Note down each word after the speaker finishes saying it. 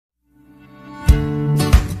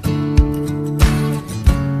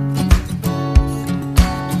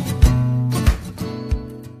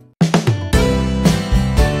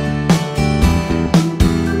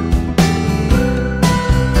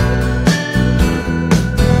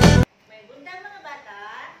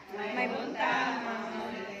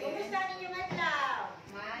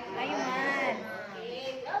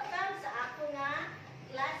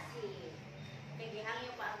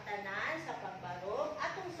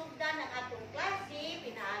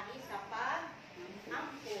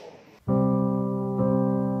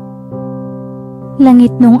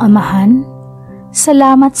Langit nung Amahan,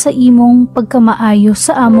 salamat sa imong pagkamaayo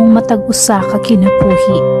sa among matag usa ka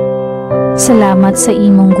kinabuhi. Salamat sa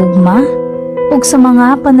imong gugma ug sa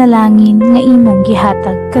mga panalangin nga imong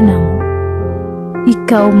gihatag kanamo.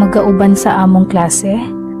 Ikaw magauban sa among klase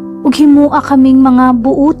ug himua kaming mga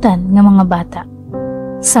buutan nga mga bata.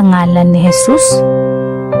 Sa ngalan ni Jesus.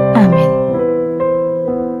 Amen.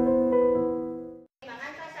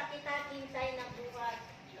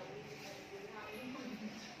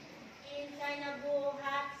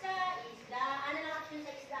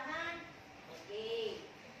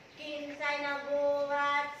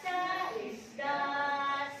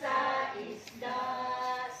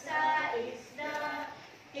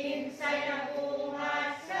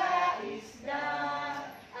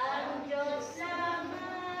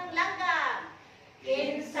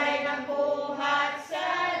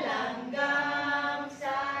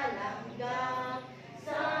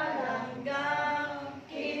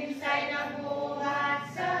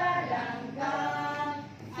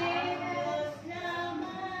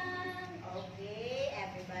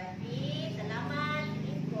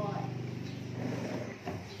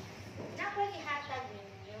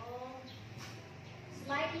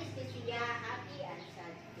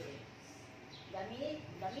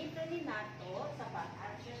 Gamiton ni nato sa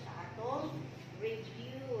pag-answer sa atong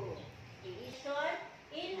review. I-ison,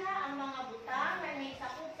 ilha ang mga butang na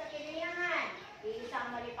naisakop sa kinayahan. Iisa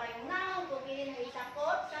ang malipayong naong kung hindi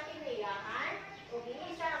naisakop sa kinayahan. O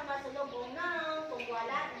iisa ang masulubong naong kung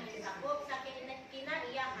wala naisakop sa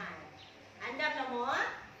kinaiyahan. Handa na mo?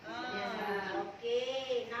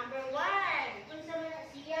 Okay. Number 1. Kung sa mga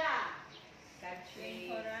siya?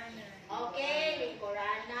 Lingkuranan. Okay,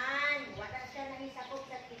 lingkuranan. Wala siya naisakop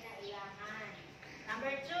sa kinaiyahan.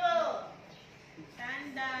 Number 2.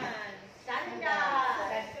 Sandal.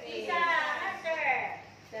 Sandal. Isa, answer.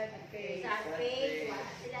 Sad face. Sad face. Wala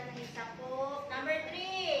sila naisakop. Number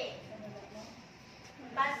 3.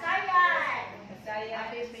 Basayan.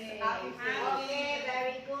 Happy face. Okay,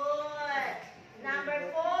 very good. Number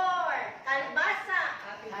 4. Kalbasa.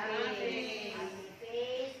 Happy Happy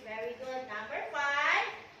face. Very good. Number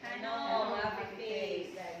 5. Happy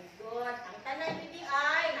face. Very good. Ang tanan hindi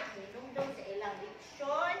ay nakinumdum sa ilang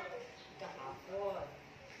leksyon kahapon.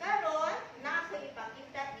 Karon, na ako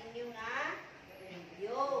ipakita ninyo nga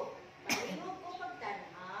video. Palihog ko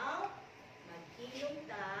pagtanaw, magkilom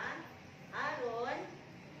ta, aron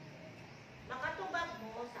makatubag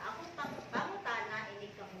mo sa akong pangutana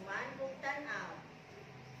ini kahuman kung tanaw.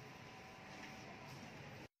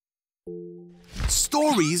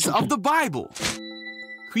 Stories of the Bible.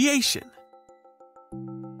 Creation.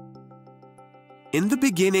 In the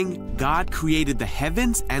beginning, God created the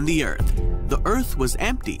heavens and the earth. The earth was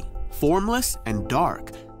empty, formless, and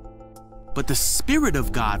dark. But the Spirit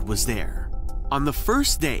of God was there. On the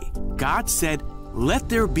first day, God said, "Let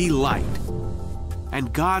there be light."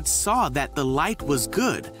 And God saw that the light was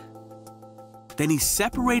good. Then He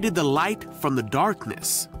separated the light from the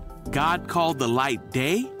darkness. God called the light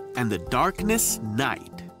day, and the darkness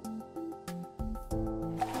night.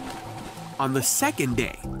 On the second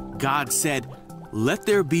day, God said, "Let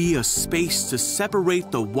there be a space to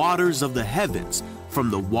separate the waters of the heavens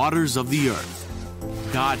from the waters of the earth."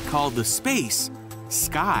 God called the space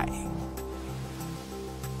sky.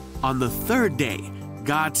 On the third day,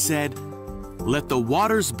 God said, "Let the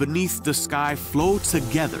waters beneath the sky flow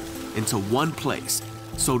together into one place,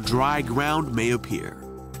 so dry ground may appear."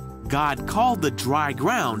 God called the dry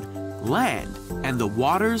ground land and the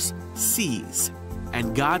waters seas.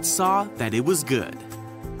 And God saw that it was good.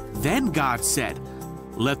 Then God said,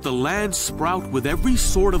 "Let the land sprout with every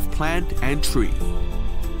sort of plant and tree."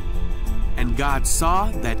 And God saw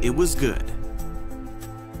that it was good.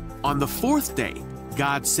 On the fourth day,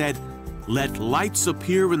 God said, "Let lights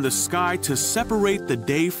appear in the sky to separate the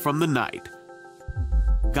day from the night."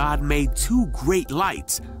 God made 2 great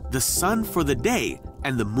lights, the sun for the day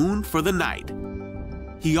and the moon for the night.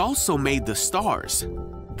 He also made the stars.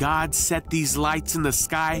 God set these lights in the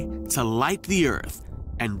sky to light the earth,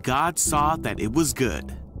 and God saw that it was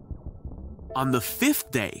good. On the 5th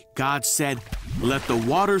day, God said, "Let the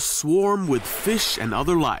waters swarm with fish and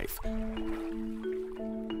other life.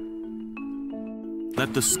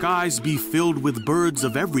 Let the skies be filled with birds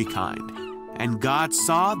of every kind." And God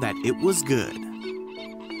saw that it was good.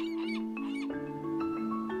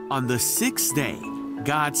 On the 6th day,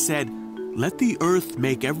 God said, "Let the earth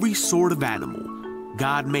make every sort of animal."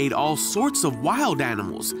 God made all sorts of wild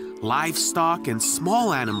animals, livestock and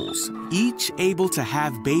small animals, each able to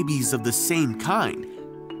have babies of the same kind.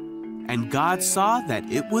 And God saw that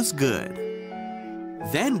it was good.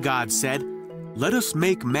 Then God said, "Let us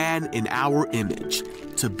make man in our image,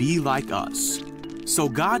 to be like us." So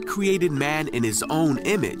God created man in his own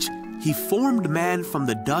image. He formed man from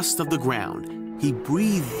the dust of the ground. He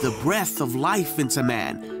breathed the breath of life into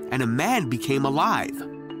man, and a man became alive.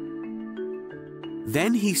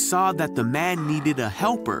 Then he saw that the man needed a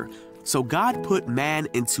helper, so God put man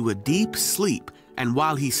into a deep sleep, and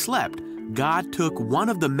while he slept, God took one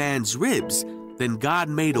of the man's ribs. Then God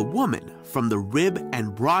made a woman from the rib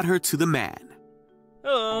and brought her to the man.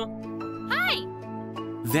 Hi!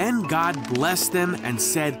 Then God blessed them and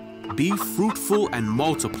said, "Be fruitful and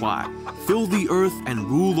multiply. Fill the earth and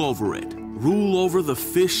rule over it. Rule over the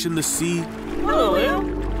fish in the sea,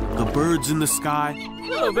 the birds in the sky,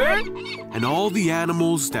 and all the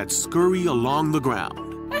animals that scurry along the ground."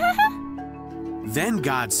 Then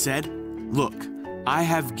God said, "Look, I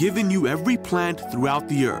have given you every plant throughout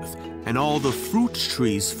the earth, and all the fruit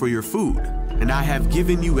trees for your food, and I have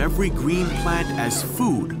given you every green plant as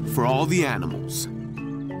food for all the animals."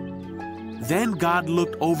 Then God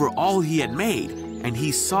looked over all he had made, and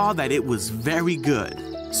he saw that it was very good.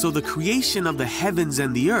 So the creation of the heavens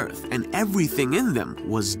and the earth and everything in them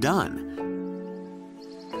was done.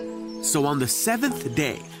 So on the seventh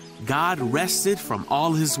day, God rested from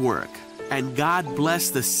all his work, and God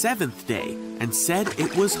blessed the seventh day and said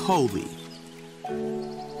it was holy.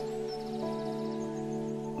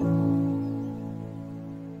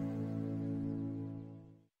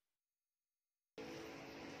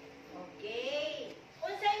 Okay.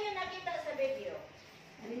 Unsa inyo nakita sa video?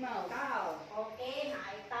 Animal. Cow. Okay,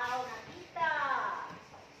 naitaw nakita.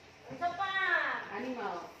 Unsa pa?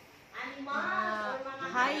 Animal. Animal or mga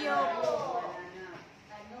hayop. Banana.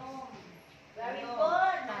 Tanom. Very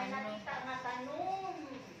good. May nakita nga tanom.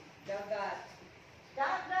 Dagat.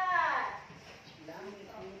 Dagat. Langit.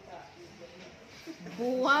 Kita.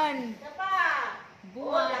 Buwan. Isa pa.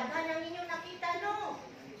 Buwan. Oh, daghan ang inyong nakita, no?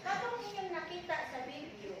 Katong inyong nakita sa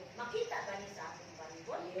video, makita ba ni sa akong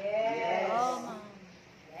palibot? Yes. Oh, ma'am.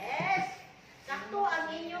 Yes. Sakto ang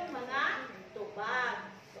inyong mga tubag.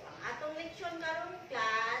 So, ang atong leksyon karon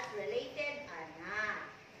class, related ana.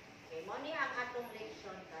 Okay, mo ni ang atong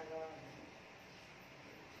leksyon karon.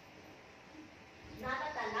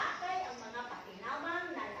 Natatalakay ang mga pakinabang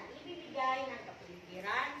na naibibigay ng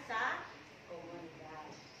kapaligiran sa komunidad.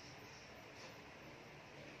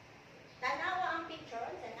 Tanawa ang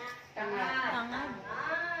picture, sana. Tangad. Tangad.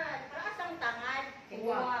 Tangad. Para asang tangad?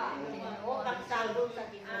 Tiwa. O, pagsaldo sa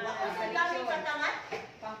tinuwa. O, sa gamit sa tangad?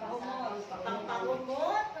 Pampahumot.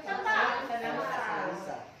 Pangpahumot. Sa pa? Sa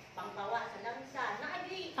lamsa. Pangpawa sa lamsa.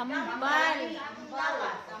 Naagi. Tambal. Tambal.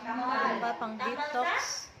 Tambal, pang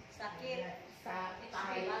detox. Sakit. Sa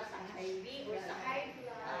Tambal sa HIV or sa high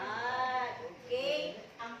blood. Okay.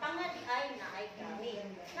 Ang tangad ay naay gamit.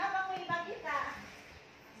 Napa ko ipakita?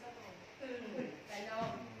 Tanom.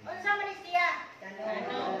 Unsa man ni siya?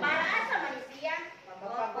 Tanom. Para asa man ni siya?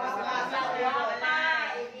 Pagpapagwapa sa Pagwapa,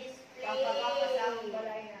 balay. i-display. Pagpapagwapa sa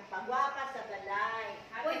balay na. Pagwapa sa balay.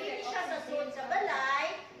 Pwede ni siya sa suod sa balay,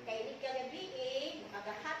 kay ni kagabi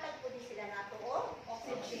magahatag po din sila nato o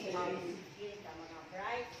Oxygen. oxygen ka mga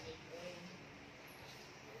bright.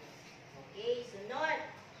 Okay, sunod.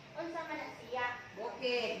 Unsa man na siya?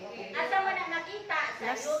 Bukid. Asa man na nakita?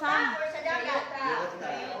 Sa yuta Lasang. or sa dagat? Yuta.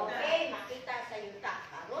 Okay, makita sa yuta.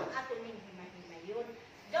 Karon ato ning himahimayon.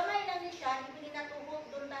 Gamay lang ni siya, hindi natuhog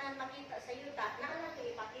doon tanan makita sa yuta. Naan to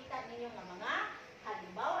ipakita ninyo nga mga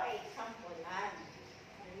halimbawa ay examplean.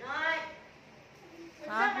 Sunod.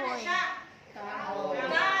 Unsa man na siya? Kahoy.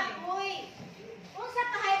 Kahoy. Unsa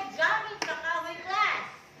kahay gamit sa kahoy class?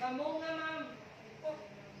 Mamunga, ma'am.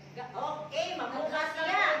 Okay, mamugas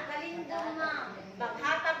siya. Kalindong, ma'am.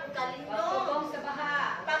 Maghatag og kalindong. Pagpugong sa baha.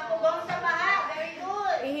 Pagpugong sa baha. Very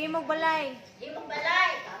good. Ihimog balay. Imong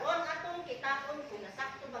balay. Karon atong kitapon kung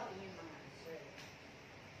nasakto ba inyong mga answer.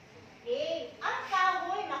 Okay. Ang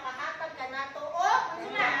kahoy makahatag ka nato o ano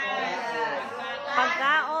na?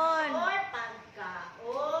 Pagkaon. Or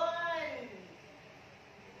pagkaon.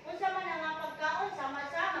 Unsa man ang mga pagkaon sama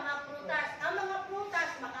sa mga prutas. Ang mga prutas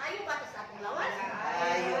makaayo ba to sa atong lawas?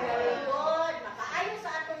 Makaayo. Very good. Makaayo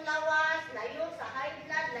sa atong lawas, layo sa high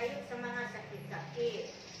blood, layo sa mga sakit-sakit.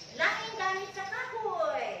 Laing gamit sa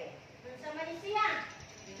kahoy. Unsa man ni siya?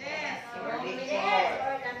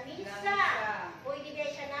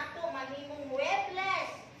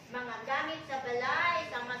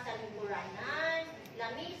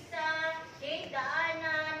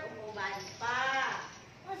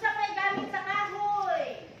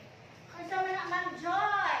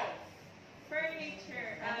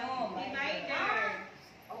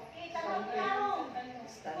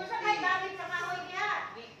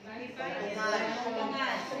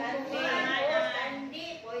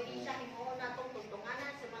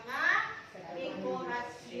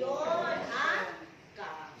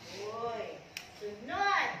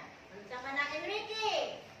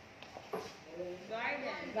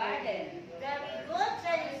 Garden. Very good.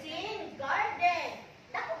 Trellising. Garden.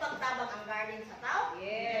 Dako bang tabang ang garden sa tao?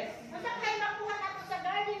 Yes. Masa kayo makuha na to sa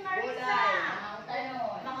garden, Marisa? Gulay. Mga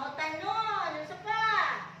utanon. Mga utanon. Ano sa pa?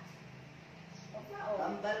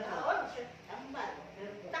 Tambal na. Tambal.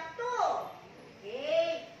 Takto.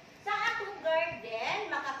 Okay. Sa atong garden,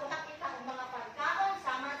 makakuha kita ang mga pagkaon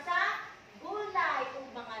sama sa gulay ug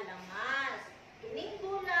mga lamas. Kining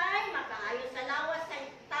gulay, makaayo sa lawas sa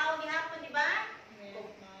tao ni hapon, di ba? Kung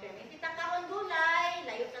permiti ta kaon gulay,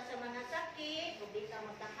 layo ta sa mga sakit, ug di ta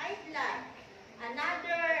magka-high blood.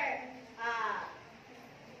 Another,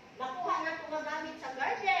 makuha na ito magamit sa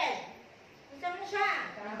garden. Unsa mo siya?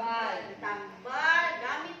 Tambal. Tambal.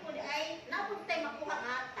 Gamit po ay napuntay makuha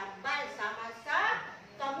nga tambal sama sa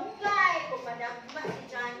kamugay. Kung madagma si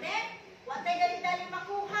Janet, watay dali-dali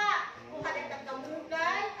makuha. Kuha na ang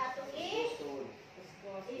kamugay ato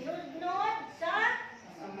inudnod sa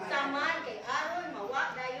saman kay aron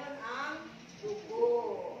mawa dayon ang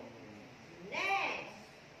dugo. Next.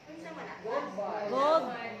 Unsa man na?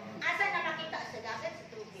 Gold. Asa na makita sa dagat sa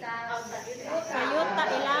tubig? Sa yuta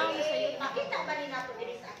ilang. Sa yuta. Makita ba ni nato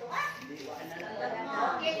diri sa ato ha?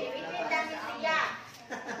 Okay, limited lang ni siya.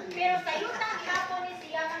 Pero sa yuta gihapon ni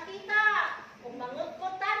siya makita. Kung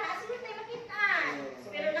mangudkot ta, nasulod tayo makita.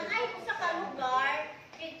 Pero nang ay ko sa kalugar,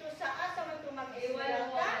 dito sa asa man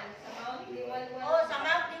tumag-iwal ka? Oh, sa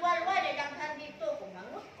Mount Diwalwal, daghan dito. Kung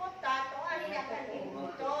mangudkot ta, to ani daghan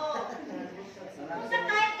dito. Kung sa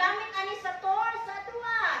kahit gamit ani sa tor, sa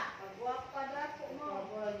tuwa. Pagwapa na po mo.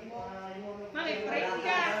 Mag-break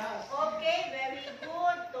ka. Okay, very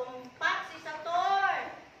good. Tumpak si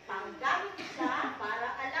Sator. Panggamit siya para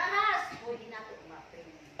alahas. Pwede na ito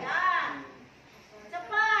maprinda. Isa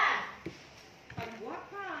pa.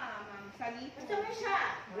 Pagwapa, ma'am. Sanito. Isa mo siya.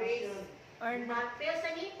 Grace. Or Marpel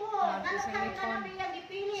sa nipon. Marpel Ano sa ka nipon. na yung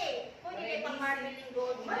ipili? Pwede na pang marbeling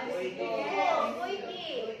gold. Pwede. Pwede.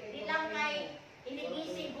 Di lang kay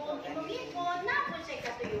inigisi gold. Imong na po siya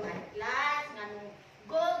katuyuan class. Nganong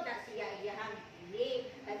gold na siya iyahang ipili.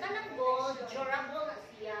 Kaya kanang gold, durable na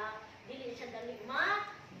siya. Dili siya dali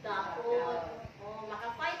ma-dapot. O,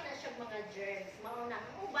 maka-fight na siya mga germs. Mauna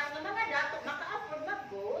ang uban ng mga dato, maka-afford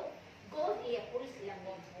mag-gold. Gold iya, pulis ilang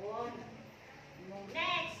nipon.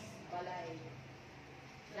 Next. Balay.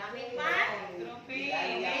 Gamit pa? Trophy.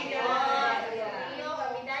 Iyo,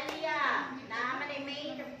 medalya. Naman ay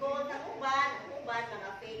made of gold ang uban. Ang uban,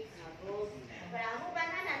 mga fake na gold. Pero ang uban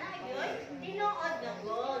na yun, tinuod na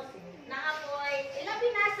gold. Naapoy, ilabi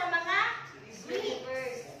na sa mga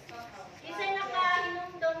Greeks. Isa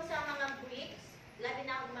nakahinumdong sa mga Greeks, labi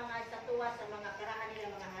na ang mga statua sa mga karahan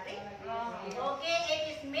nila mga hari. Okay, it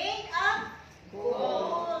is made of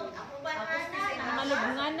gold. Ang uban na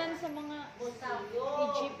malubnganan sa mga Musayo.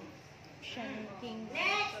 Egyptian king.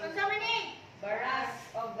 Next, unsa man ni? Baras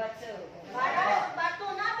of Bato. Baras, bato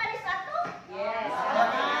na baris ato? Yes.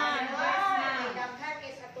 Daghan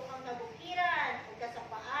kay sa ato ang kabukiran ug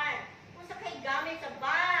kasapaan. Unsa kay gamit sa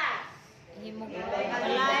bus? Himog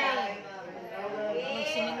balay.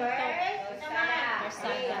 Magsiminto. Unsa man?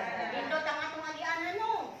 Versada. Indot ang atong agianan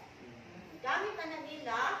no. Gamit na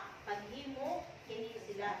nila paghimo kini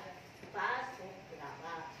sila bus o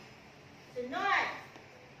graba. Sunod.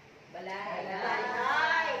 Balay.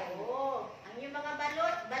 Balay. Oo. Ang yung mga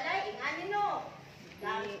balay, ingani no.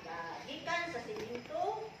 Gikan sa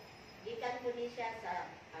siminto, gikan po ni siya sa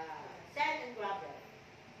sand and gravel.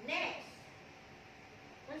 Next.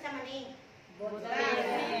 Unsa man ni?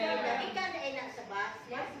 Gikan na ina sa bus.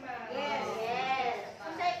 Yes, ma'am. Yes. So,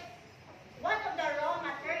 one of the raw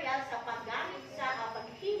materials sa paggamit sa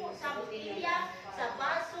paghimo sa botilya, sa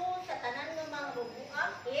baso, sa tanan ng mga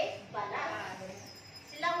rubuak is balas.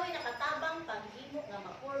 Sila mo'y nakatabang paghimo nga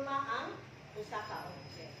maporma ang usa ka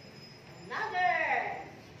object. Another.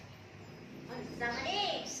 Unsa man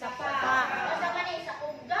ni? Sapa. Unsa man ni sa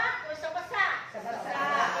ugga o sa basa? Sa basa.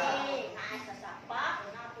 Okay. Sa sapa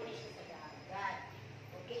o na po ni siya sa dagat.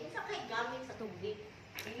 Okay, unsa kay gamit sa tubig?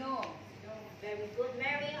 Inom. Very good,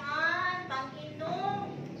 Mary Ann.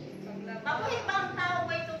 Pang-inom. Mabuhit ba ang tao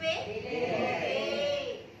may tubig?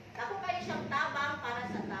 Okay. Ako kayo siyang tabang para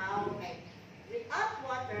sa tao. Okay. Without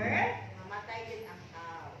water, mamatay din ang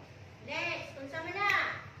tao. Next, kung saan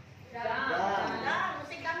na? Dam.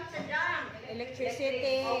 Musig gamit sa dam.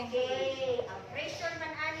 Electricity. Okay. Ang pressure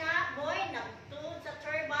man ana, mo'y nagtud sa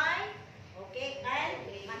turbine. Okay. And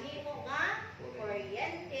mahimo nga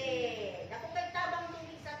kuryente. Ako kayo tabang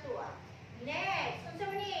tubig sa tuwa. Next, kung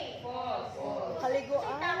saan ni? Falls.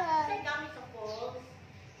 Kaliguanan. Sa gamit sa falls.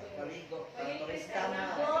 Pagpaligo.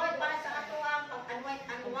 Good, para sa ato ang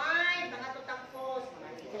pag-unwind, mga tutang falls, mga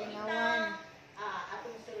dito Lingawan.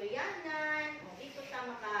 atong suluyanan, dito ta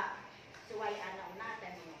maka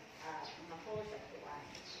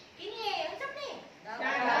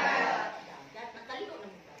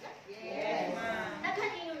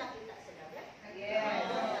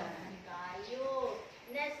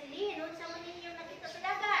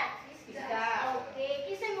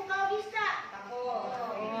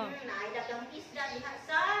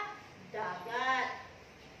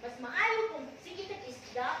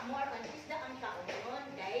ang isda ang kaunon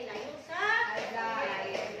dahil layo sa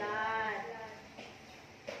Alay. ulan.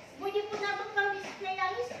 Pwede po natin pang isda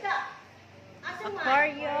isda. Asa man?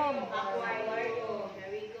 Aquarium. Aquarium.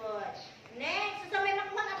 Very good. Next, sa may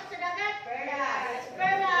makmak ako sa dagat? Perlas.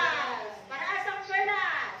 Perlas. Para asang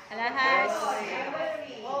perlas? Alahas.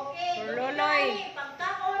 Okay. Loloy.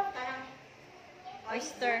 Pagkaon, karang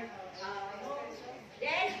Oyster.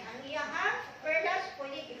 then, ang iyahang perlas,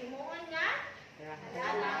 pwede ihimuon nga?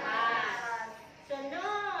 Alahas.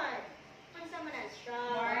 Sunod. Ang sama na siya?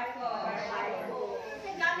 Marco.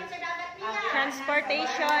 Kasi gamit sa dagat niya.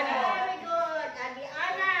 Transportation. Very good.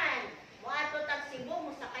 Agianan. Moato tag Cebu,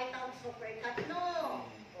 musakay taong super cut no.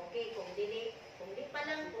 Okay, kung di pa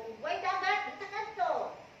lang, kung way dagat, dita ka to.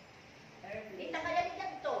 Dita ka lang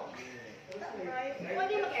dito.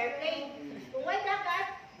 Pwede mag-airplane. Kung way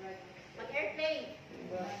dagat, mag-airplane.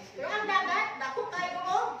 Pero ang dagat, dako kayo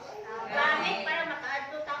ko, gamit para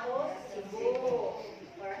makaadto tao Cebu.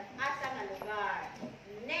 Or asa nga lugar.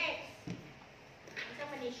 Next. Asa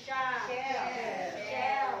man ni siya?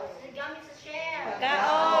 Shell. Gamit sa shell.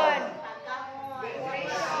 Pagkaon. Pagkaon.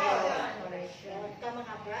 Decoration. Ka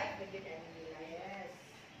mga bright, pwede na nila.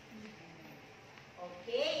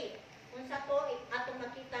 Okay. Kung sa to, atong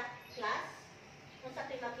makita class, kung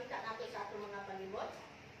sa to makita nato sa atong mga palibot,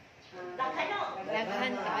 daghan no?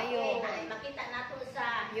 Daghan kayo. Okay, naay makita nato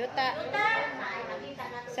sa Yuta. naay makita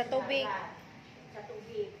nato Sa tubig. dagat. Sa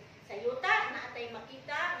tubig. Sa yuta, naatay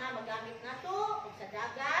makita nga magamit nato, ug sa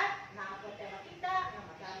dagat, naapot tayo makita nga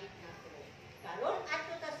magamit nato. Karon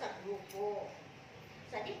ato ta sa grupo.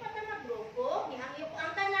 Sa di pa ta maggrupo, gihangyo ko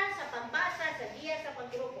ang tanan sa pagbasa sa giya sa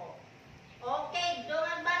paggrupo. Okay, doon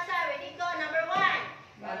ang basa. Ready go, number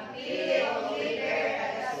 1. Magpili o leader,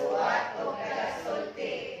 taga-suwat o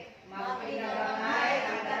taga-sulti. Magpinabangay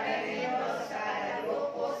ang taga-rito sa kada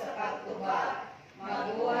grupo sa pagtubag.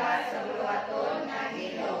 Magbuhat sa buluhaton na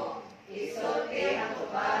hino. Isulti ang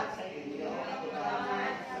tubag sa inyong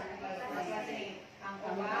tubangan sa pagpasasing. Ang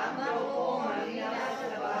umang grupo malinaw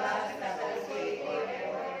sa bahas sa taga-sulti.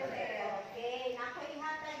 Okay, nako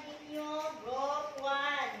ihatag ninyo. Group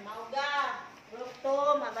 1, mauga. Group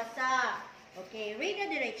 2, mabasa. Okay, read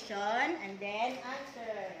the direction and then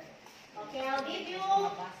answer. Okay, I'll give you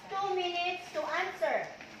 2 minutes to answer.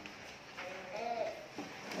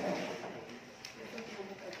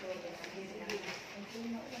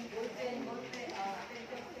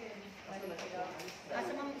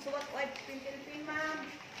 Asa ma'am suwat white pin ma'am.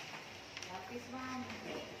 Lapis ma'am.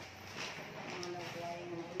 Mga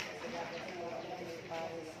naglaing mga sa dagat na wala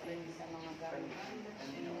sa mga gamit.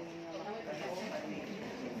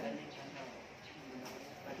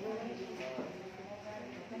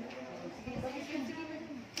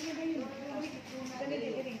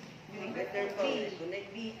 Better pa, connect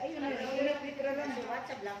B. Ayun na, connect literal lang. Suwat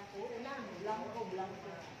sa blanco. Blanco.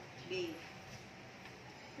 B.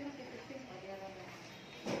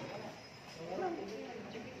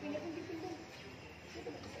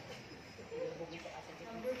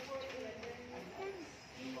 Number 4.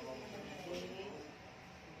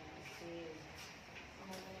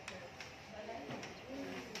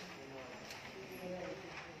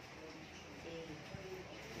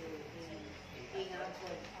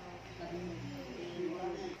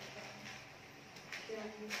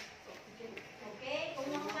 Okay,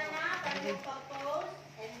 kumuha ka na, tayo pag-post,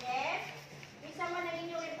 and then, isa man na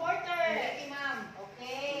ninyo reporter. Ready ma'am.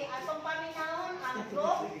 Okay, atong paminahon ang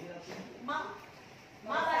group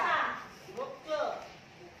mabasa. Group 2.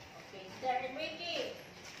 Okay, Sir Enrique.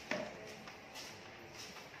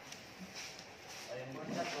 Ayun mo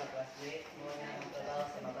sa mga classmates mo na ang trabaho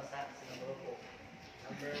sa mabasak sa grupo.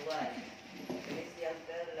 Number 1. Christian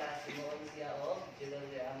Perla, simuon siya o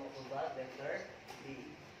Jewelry Amo Kubal, letter B.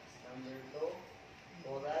 Number 2.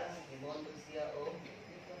 Oras, simuon siya o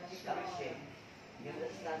lampshade. Yung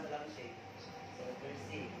stand sa lampshade. So, letter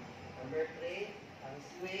C. Number 3. Ang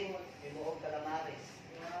swing, simuon calamares.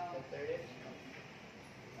 Letter D.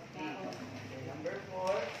 Okay, number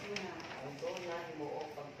 4. Ang tuna, simuon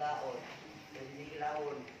pagkaon. Hindi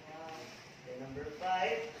kilahon. Okay, number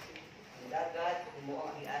 5. Ang dagat,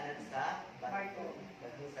 himuong hianan sa barko.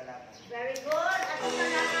 Barko sa lakas. Very good. At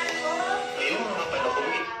salamat po.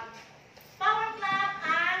 Power clap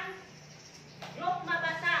ang group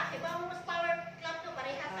mabasa. Iba mo mas power clap to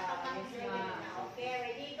parehas sa pagkakas. Okay,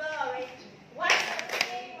 ready go. 1, 2,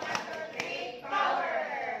 3, 1, 2, 3, power.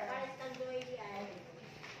 Pares kang doy di ay.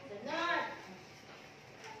 Sunod.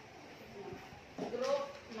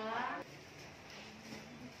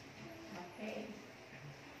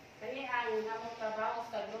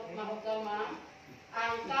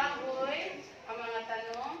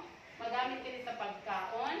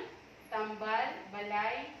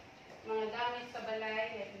 mga gamit sa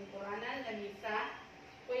balay, like lingkuranan, lamisa,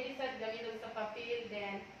 pwede sa gamiton sa papel,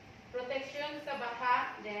 then protection sa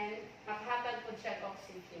baha, then makahatag po siya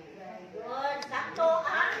oxygen. Very good. Sakto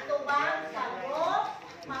ang tubang sa roof,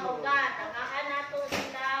 maugat. Tagaan nato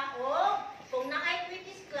sila o kung naay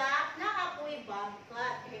British clock, naapoy bag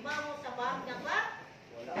clock. Iba mo sa bag na clock?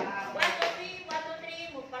 1, 2, 3, 1,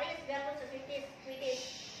 2, 3, mo pares gano'n sa Swedish.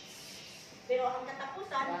 Pero ang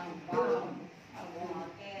katapusan, boom.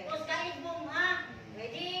 Okay. Tapos kahit boom ha.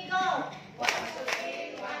 Ready, go! 1, 2,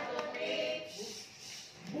 3, 1, 2,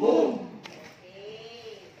 3. Boom!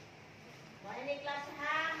 Okay. Wala ni klase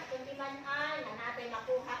ha. Itong timanan na natin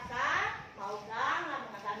makuha sa maugang na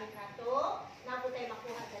mga gamit na to. Na po tayo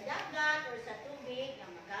makuha sa dagat or sa tubig na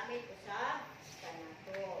magamit ko sa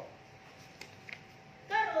kanato.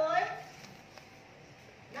 Karon,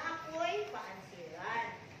 na ako'y paansiran.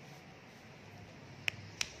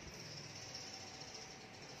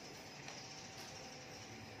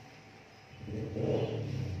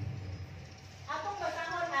 Atong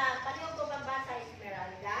basahon na paliw ko pambasa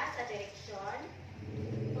Esmeralda sa direksyon.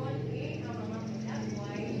 Tolki ang mga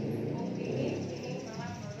mulagway kung dinig mga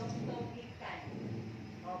produkto gikan.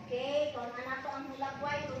 Okay, kung ano to ang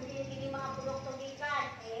mulagway, kung hindi mga produkto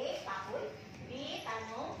gikan. A, kahoy. B,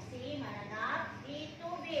 tanong. C, mananap. D,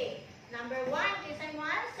 tubig. Number 1, listen mo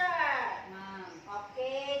answer. Ma'am.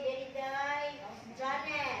 Okay, diri-day.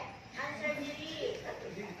 Janet, answer diri.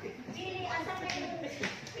 Dili, asa may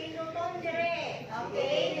pinuton diri.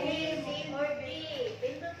 Okay, diri, C or D.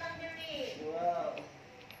 Pindot lang diri. Wow.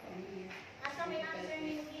 Asa may answer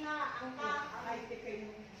ni Iha? Ang ka.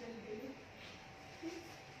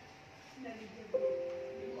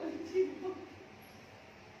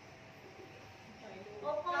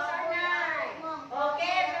 Opo, sanay.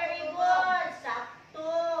 Okay, very good. Sakto.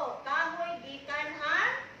 Kahoy, gikan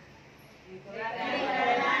ang? Lingkuranan.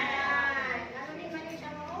 Ano din man siya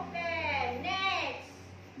ma-open? Next.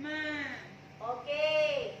 Ma'am.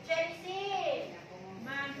 Okay. Chelsea.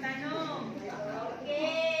 Ma'am, tanong.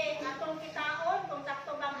 Okay. Atong kitaon kung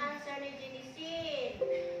sakto bang answer ni Jenisin.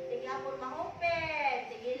 Sige ako ma-open.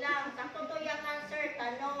 Sige lang. Sakto to yung answer.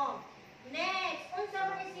 Tanong. Next. Unsa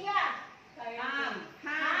man ni siya? Ma'am.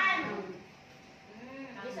 Han.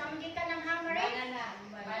 Isang gikan ng hammering?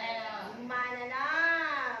 Banana.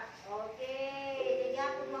 Okay. Sige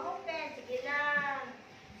ako ma-open. Sige lang.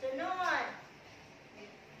 Sunod.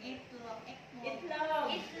 Itlog. Itlog.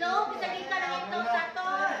 Isa gikan ng itlog sa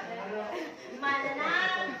to. Banana.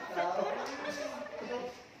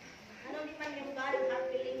 Ano di man yung lugar? Ang heart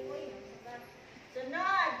feeling ko yun.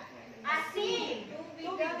 Sunod. Asin. Tubig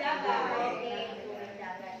dagat. Okay. Tubig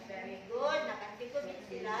dagat. Very good. Nakasigod din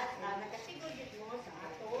sila. Nakasigod din mo sa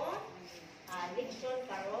atong leksyon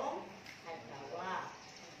karong adlaw.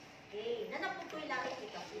 Okay. Nanapod ko'y langit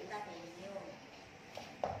ikapita ninyo.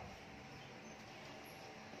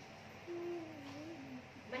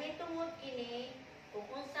 Mahitungod kini kung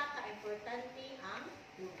unsa ka importante ang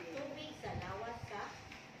tubig sa lawas sa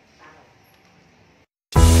tao.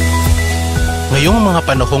 Ngayong mga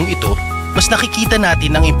panahong ito, mas nakikita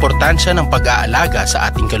natin ang importansya ng pag-aalaga sa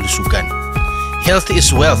ating kalusugan. Health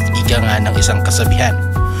is wealth, ika nga ng isang kasabihan.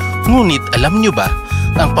 Ngunit alam nyo ba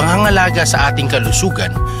na ang pangangalaga sa ating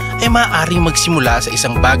kalusugan ay maaaring magsimula sa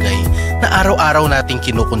isang bagay na araw-araw nating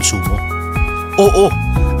kinukonsumo? Oo,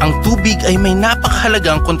 ang tubig ay may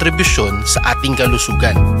napakahalagang kontribusyon sa ating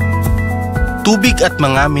kalusugan. Tubig at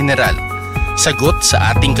mga mineral, sagot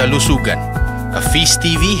sa ating kalusugan. A Feast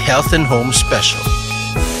TV Health and Home Special.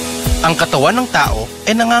 Ang katawan ng tao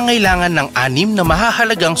ay nangangailangan ng 6 na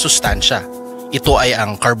mahahalagang sustansya. Ito ay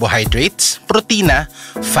ang carbohydrates, protina,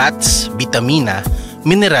 fats, vitamina,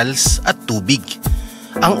 minerals at tubig.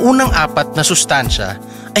 Ang unang 4 na sustansya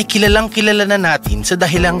ay kilalang-kilala na natin sa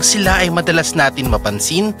dahilang sila ay madalas natin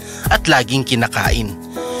mapansin at laging kinakain.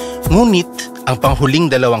 Ngunit ang panghuling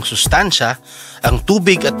 2 sustansya, ang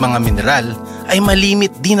tubig at mga mineral, ay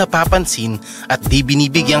malimit di napapansin at di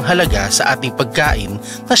binibigyang halaga sa ating pagkain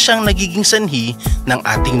na siyang nagiging sanhi ng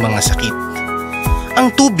ating mga sakit.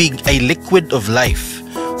 Ang tubig ay liquid of life.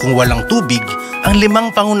 Kung walang tubig, ang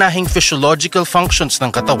 5 pangunahing physiological functions ng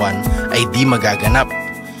katawan ay di magaganap.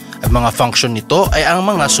 Ang mga function nito ay ang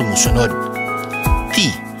mga sumusunod. T.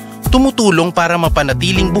 Tumutulong para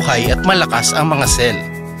mapanatiling buhay at malakas ang mga sel.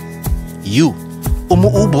 U.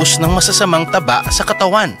 Umuubos ng masasamang taba sa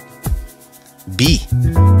katawan. B.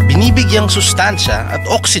 Binibigyang sustansya at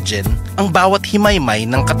oxygen ang bawat himaymay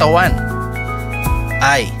ng katawan.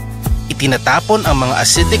 I. Itinatapon ang mga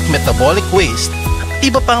acidic metabolic waste at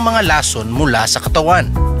iba pang mga lason mula sa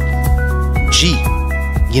katawan. G.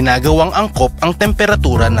 Ginagawang angkop ang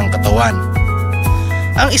temperatura ng katawan.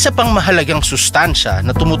 Ang isa pang mahalagang sustansya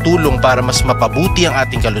na tumutulong para mas mapabuti ang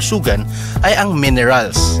ating kalusugan ay ang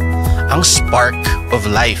minerals, ang spark of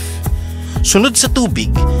life. Sunod sa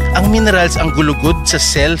tubig, ang minerals ang gulugod sa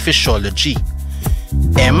cell physiology.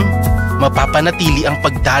 M. Mapapanatili ang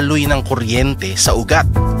pagdaloy ng kuryente sa ugat.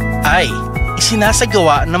 I.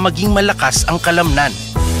 Isinasagawa na maging malakas ang kalamnan.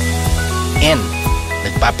 N.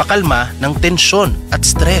 Nagpapakalma ng tensyon at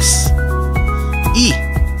stress. E.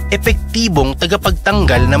 Epektibong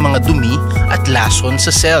tagapagtanggal ng mga dumi at lason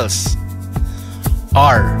sa cells.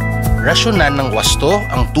 R. Rasyonan ng wasto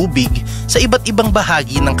ang tubig sa iba't ibang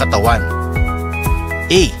bahagi ng katawan.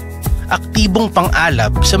 A. Aktibong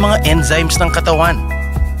pang-alab sa mga enzymes ng katawan.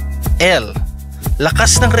 L.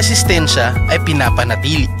 Lakas ng resistensya ay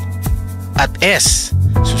pinapanatili. At S.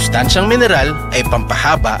 Sustansyang mineral ay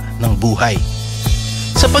pampahaba ng buhay.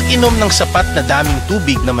 Sa pag-inom ng sapat na daming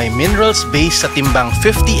tubig na may minerals base sa timbang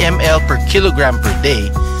 50 ml per kilogram per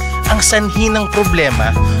day, ang sanhi ng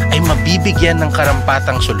problema ay mabibigyan ng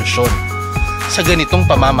karampatang solusyon. Sa ganitong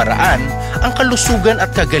pamamaraan, ang kalusugan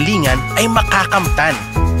at kagalingan ay makakamtan.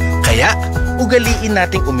 Kaya, ugaliin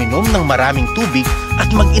nating uminom ng maraming tubig at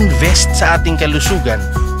mag-invest sa ating kalusugan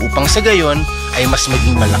upang sa gayon ay mas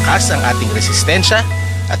maging malakas ang ating resistensya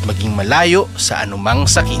at maging malayo sa anumang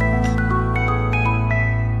sakit.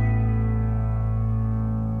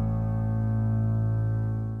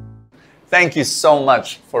 Thank you so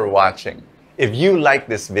much for watching. If you like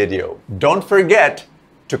this video, don't forget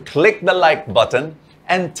to click the like button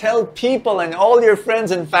and tell people and all your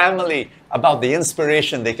friends and family about the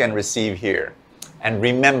inspiration they can receive here. And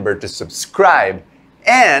remember to subscribe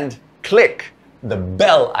and click the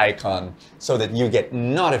bell icon so that you get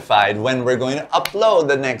notified when we're going to upload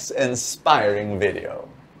the next inspiring video.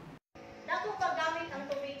 Dako ka gamit ang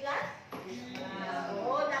tubig lang?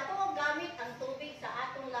 Oo, dako gamit ang tubig sa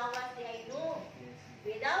atong lawas ni Aino.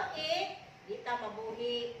 Without it, di ta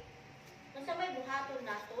mabuhi. Kung sa may buhaton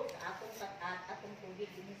nato sa atong tubig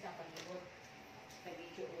din sa palibot.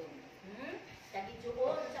 Tagidyoon.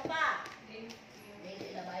 Tagidyoon, sa pa?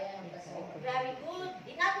 Hindi labayan ang basura. Very good.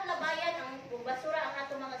 Di nato labayan ang basura ang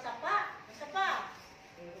atong mga sapa. Ang sapa.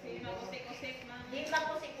 Di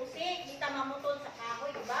makusik-kusik, di ta mamutol sa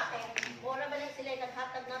kahoy, diba? Kaya mura ba lang sila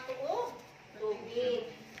naghatag na tuog?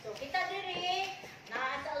 Tubig. So kita diri,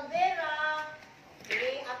 naa sa Alvera,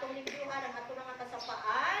 atong libyuhan ang atong mga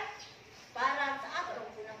kasapaan para sa ato ang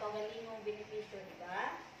punang kagalingong benepisyo,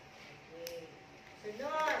 diba? Okay.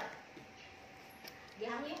 Sunod.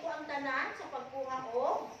 Gihangin ko ang tanan sa pagkuha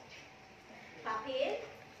o papel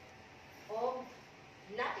o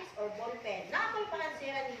lapis or ballpen. Na ako'y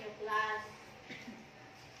palansiran ninyo, class.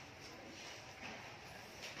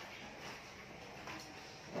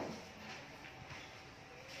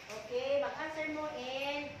 Okay, mag-answer mo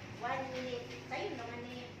in 1 minute. Sa'yo naman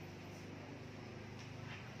ni.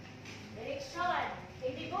 Direksyon.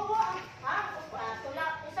 Ibibuho ang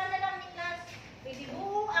usa na lang ni class.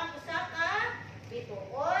 Ibibuho ang usa ka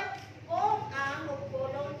bituon kung ang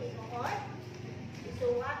mugpulong tinuod.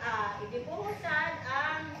 Ibibuho sad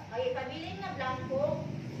ang ay pabiling na blanco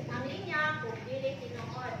ang linya kung dili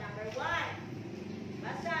tinuod. Number 1.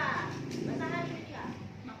 Basa. Basahan niyo niya.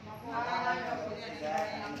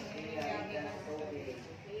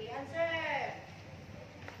 Okay, answer.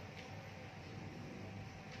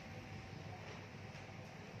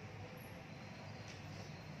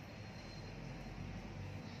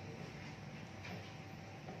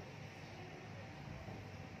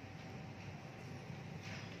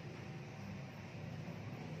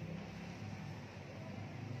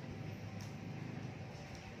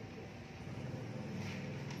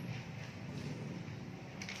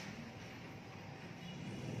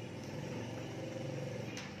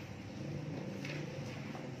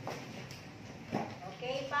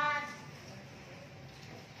 Okay, pass.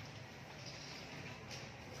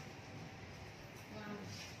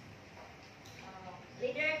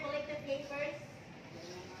 Leader, collected papers.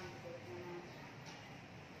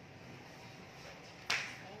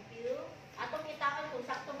 Thank you. Atong kitakan kung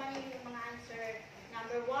sakto man yung mga answer.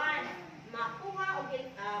 Number 1, makuhaan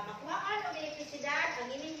og elektrisidad ang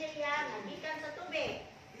ininjerya nga gikan sa tubig.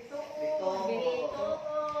 Bituon.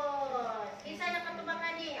 Kinsa na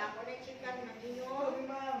katubangan ni? Ako na chikan ng inyong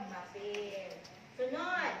papel.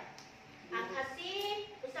 Sunod, ang asin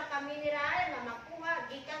usa ka mineral na makuha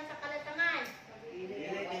gikan sa kalasangan.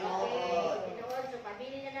 Okay, tinuod. So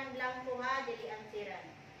pabili na lang blanco ha, dili ang siran.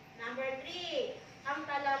 Number 3, ang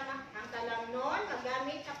talamnon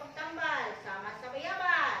magamit sa pagtambal sama sa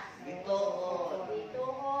bayabas. Bituon.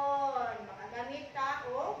 Makagamit ta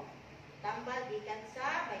o tambal gikan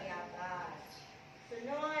sa bayabas.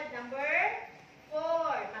 Sunod, number 4.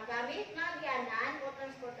 gamit nga agyanan o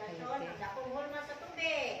transportasyon ang dakong hulma sa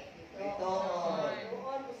tubig. Ito.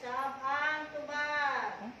 Doon usab ang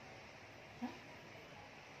tubag.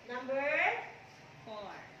 Number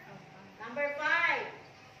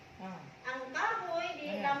 5. Ang kahoy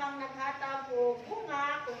dili lamang naghatag og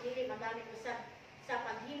bunga kung dili magamit usab sa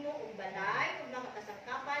paghimo og balay ug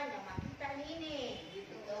makasangkapan nga makita niini.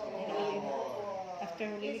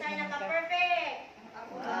 Insay naka-perfect.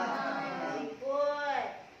 Very good.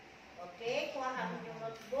 Okay, kuha ang inyong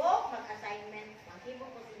notebook, mag-assignment, maghimo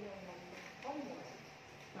ko sa inyong homework.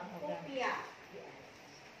 Magkopya.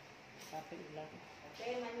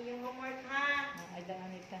 Okay, mani yung homework ha.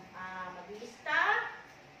 Maglista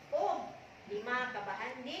o 5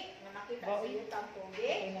 kabahandi na makita sa iyong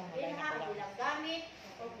tubig. Ilha ang ilang gamit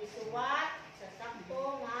o isuwat sa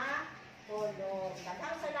saktong